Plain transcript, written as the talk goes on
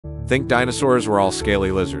Think dinosaurs were all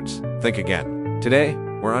scaly lizards. Think again. Today,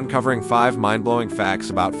 we're uncovering 5 mind-blowing facts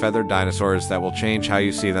about feathered dinosaurs that will change how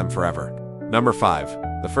you see them forever. Number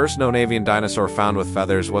 5. The first known avian dinosaur found with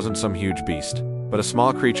feathers wasn't some huge beast, but a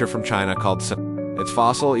small creature from China called Its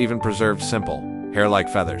fossil even preserved simple, hair-like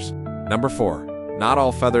feathers. Number 4. Not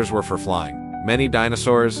all feathers were for flying. Many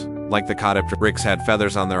dinosaurs, like the Caudipteryx, had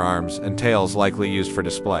feathers on their arms and tails, likely used for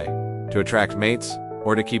display, to attract mates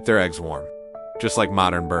or to keep their eggs warm, just like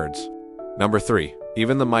modern birds. Number 3.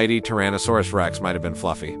 Even the mighty Tyrannosaurus rex might have been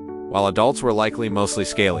fluffy. While adults were likely mostly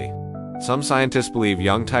scaly, some scientists believe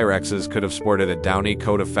young T-Rexes could have sported a downy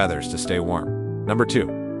coat of feathers to stay warm. Number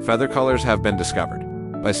 2. Feather colors have been discovered.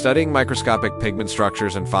 By studying microscopic pigment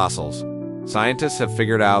structures and fossils, scientists have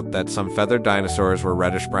figured out that some feathered dinosaurs were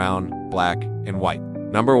reddish-brown, black, and white.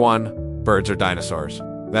 Number 1. Birds are dinosaurs.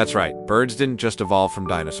 That's right, birds didn't just evolve from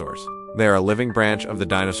dinosaurs. They are a living branch of the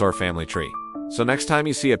dinosaur family tree. So next time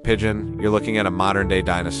you see a pigeon, you're looking at a modern-day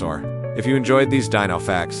dinosaur. If you enjoyed these dino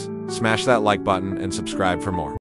facts, smash that like button and subscribe for more.